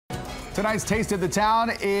Tonight's Taste of the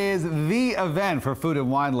Town is the event for food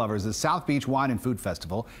and wine lovers, the South Beach Wine and Food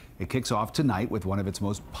Festival. It kicks off tonight with one of its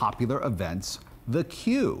most popular events, the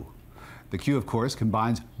Q. The Q, of course,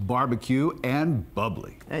 combines barbecue and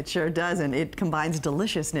bubbly. It sure does, and it combines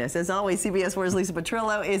deliciousness. As always, CBS 4's Lisa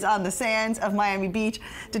Petrillo is on the sands of Miami Beach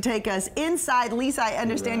to take us inside. Lisa, I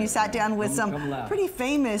understand you sat down with some pretty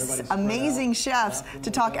famous, amazing chefs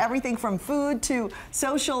to talk everything from food to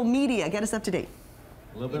social media. Get us up to date.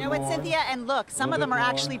 You know what, Cynthia? And look, some of them are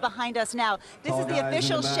actually behind us now. This is the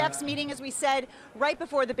official chefs meeting, as we said, right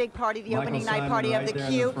before the big party, the opening night party of the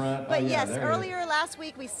Q. But yes, earlier last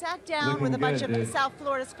week, we sat down with a bunch of South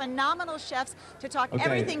Florida's phenomenal chefs to talk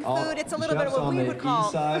everything food. It's a little bit of what we would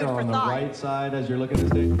call food for thought. On the right side, as you're looking at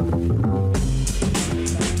the stage.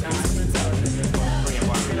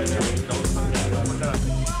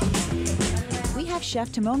 We have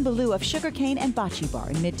Chef Timon Balloo of Sugarcane and Bocce Bar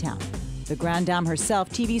in Midtown. The Grande Dame herself,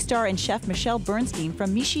 TV star and chef Michelle Bernstein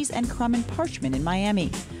from Mishi's and Crumb and Parchment in Miami.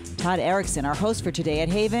 Todd Erickson, our host for Today at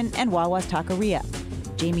Haven, and Wawa's Taqueria.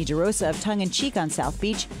 Jamie DeRosa of Tongue in Cheek on South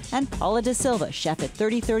Beach, and Paula Da Silva, chef at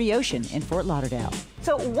 3030 Ocean in Fort Lauderdale.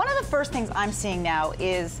 So one of the first things I'm seeing now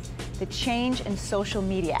is the change in social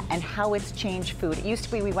media and how it's changed food. It used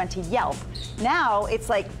to be we went to Yelp. Now it's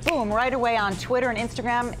like, boom, right away on Twitter and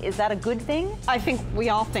Instagram. Is that a good thing? I think we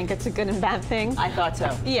all think it's a good and bad thing. I thought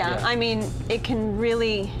so. Yeah, I mean, it can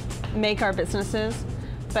really make our businesses,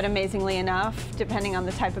 but amazingly enough, depending on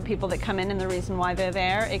the type of people that come in and the reason why they're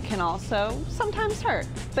there, it can also sometimes hurt.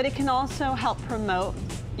 But it can also help promote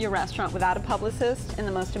your restaurant without a publicist in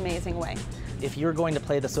the most amazing way. If you're going to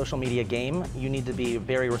play the social media game, you need to be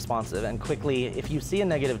very responsive and quickly. If you see a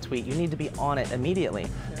negative tweet, you need to be on it immediately.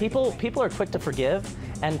 People are quick to forgive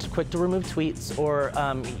and quick to remove tweets, or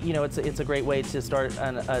you know, it's a great way to start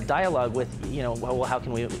a dialogue with, you know, well, how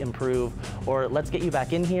can we improve, or let's get you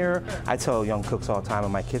back in here. I tell young cooks all the time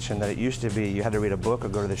in my kitchen that it used to be you had to read a book or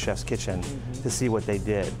go to the chef's kitchen to see what they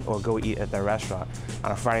did, or go eat at their restaurant.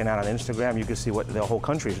 On a Friday night on Instagram, you can see what the whole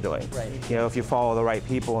country's doing. Right. You know, if you follow the right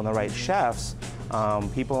people and the right chefs,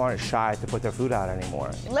 people aren't shy to put their food out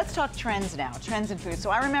anymore. Let's talk trends now, trends in food. So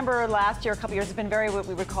I remember last year, a couple years, it's been very what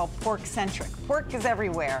we would call pork-centric. Pork is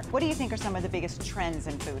everywhere. What do you think are some of the biggest trends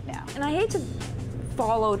in food now? And I hate to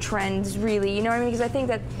follow trends, really, you know what I mean? Because I think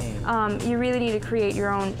that you really need to create your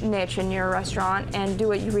own niche in your restaurant and do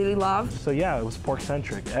what you really love. So yeah, it was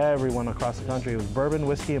pork-centric. Everyone across the country, it was bourbon,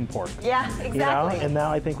 whiskey, and pork. Yeah, exactly. You know? And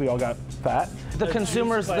now I think we all got fat. The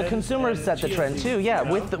consumers set the trend too. Yeah,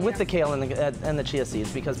 with the kale and the chia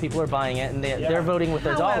seeds, because people are buying it and they're voting with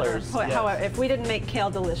their dollars. However, if we didn't make kale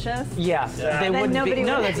delicious, they wouldn't nobody be.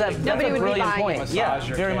 No, that's a brilliant point. Yeah,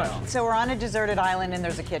 very much. So we're on a deserted island and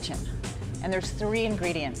there's a kitchen, and there's 3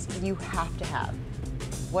 ingredients you have to have.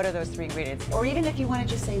 What are those 3 ingredients? Or even if you want to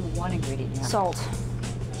just say one ingredient. Salt.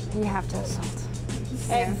 You have to have salt.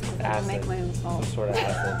 eggs. I make my own salt. Some sort of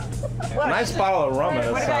acid. Nice bottle of rum in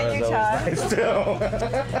it. What about you, Todd? Nice too.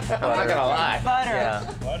 I'm not gonna lie. Butter.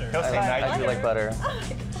 Yeah. Butter. I do like butter.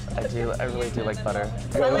 I really do like butter.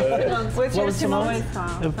 What's yours, Timon?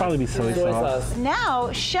 It would probably be soy sauce.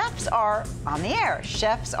 Now, chefs are on the air.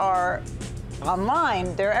 Chefs are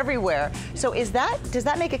online. They're everywhere. So does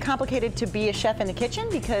that make it complicated to be a chef in the kitchen?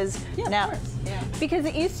 Because now, of course. Yeah. Because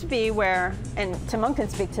it used to be where, and Timon can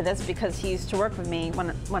speak to this because he used to work with me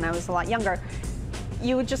when I was a lot younger,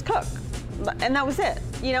 you would just cook. And that was it.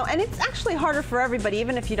 You know, and it's actually harder for everybody,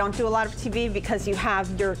 even if you don't do a lot of TV, because you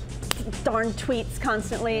have your darn tweets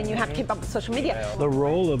constantly and you have to keep up with social media. The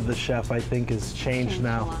role of the chef, I think, has changed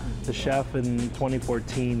now. The chef in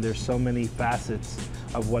 2014, there's so many facets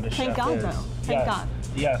of what a chef is. Thank God, though. Thank God.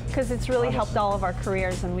 Yeah. Because it's really helped all of our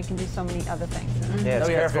careers and we can do so many other things. Yeah, it's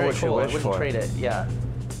careful what you wish for. Trade it, yeah.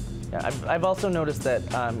 I've also noticed that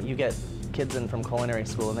you get kids in from culinary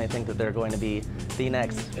school and they think that they're going to be the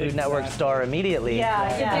next Food Network star immediately.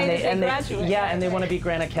 And they want to be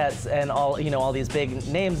Graniquettes and all these big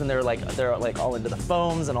names, and they're like all into the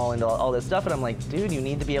foams and all into all this stuff, and I'm like, dude, you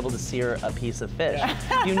need to be able to sear a piece of fish.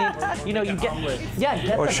 You need,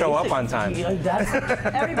 get or show up on time.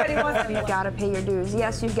 Everybody wants to. You've got to pay your dues.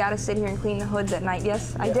 Yes, you've got to sit here and clean the hoods at night.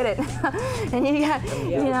 Yes, I did it. And you got,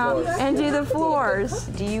 and do the floors.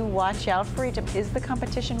 Do you watch out for each other? Is the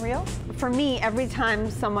competition real? For me, every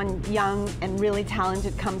time someone young and really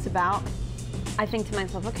talented comes about, I think to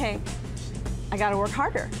myself, okay, I got to work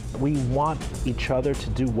harder. We want each other to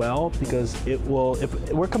do well because it will,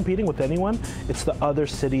 if we're competing with anyone, it's the other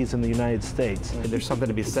cities in the United States. There's something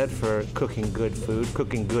to be said for cooking good food,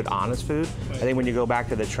 cooking good, honest food. I think when you go back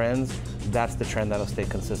to the trends, that's the trend that'll stay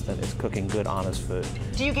consistent, is cooking good, honest food.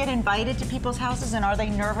 Do you get invited to people's houses, and are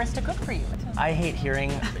they nervous to cook for you? I hate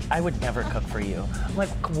hearing, I would never cook for you. I'm like,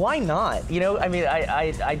 why not? You know, I mean,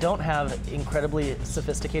 I don't have incredibly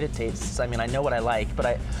sophisticated tastes. I mean, I know what I like,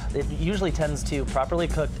 but it usually tends to properly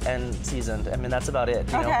cooked and seasoned. I mean, that's about it.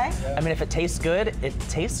 You know? I mean, if it tastes good, it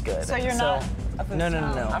tastes good. So you're not a food No.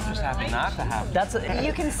 I'm just happy not to have it.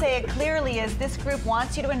 You can say it clearly as this group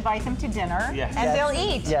wants you to invite them to dinner, and they'll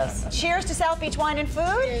eat. Yes. Cheers to South Beach Wine and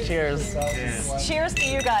Food. Cheers. Cheers to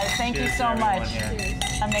you guys. Thank you so much.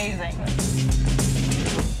 Amazing.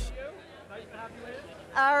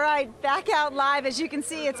 All right, back out live. As you can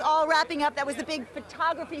see, it's all wrapping up. That was the big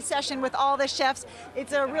photography session with all the chefs.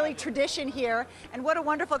 It's a really tradition here. And what a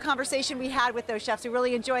wonderful conversation we had with those chefs. We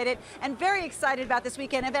really enjoyed it and very excited about this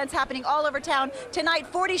weekend. Events happening all over town. Tonight,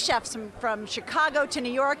 40 chefs from Chicago to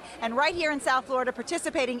New York and right here in South Florida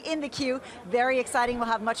participating in the Q. Very exciting. We'll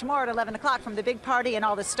have much more at 11 o'clock from the big party and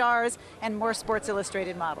all the stars and more Sports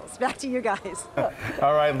Illustrated models. Back to you guys.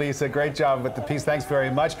 All right, Lisa, great job with the piece. Thanks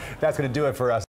very much. That's going to do it for us.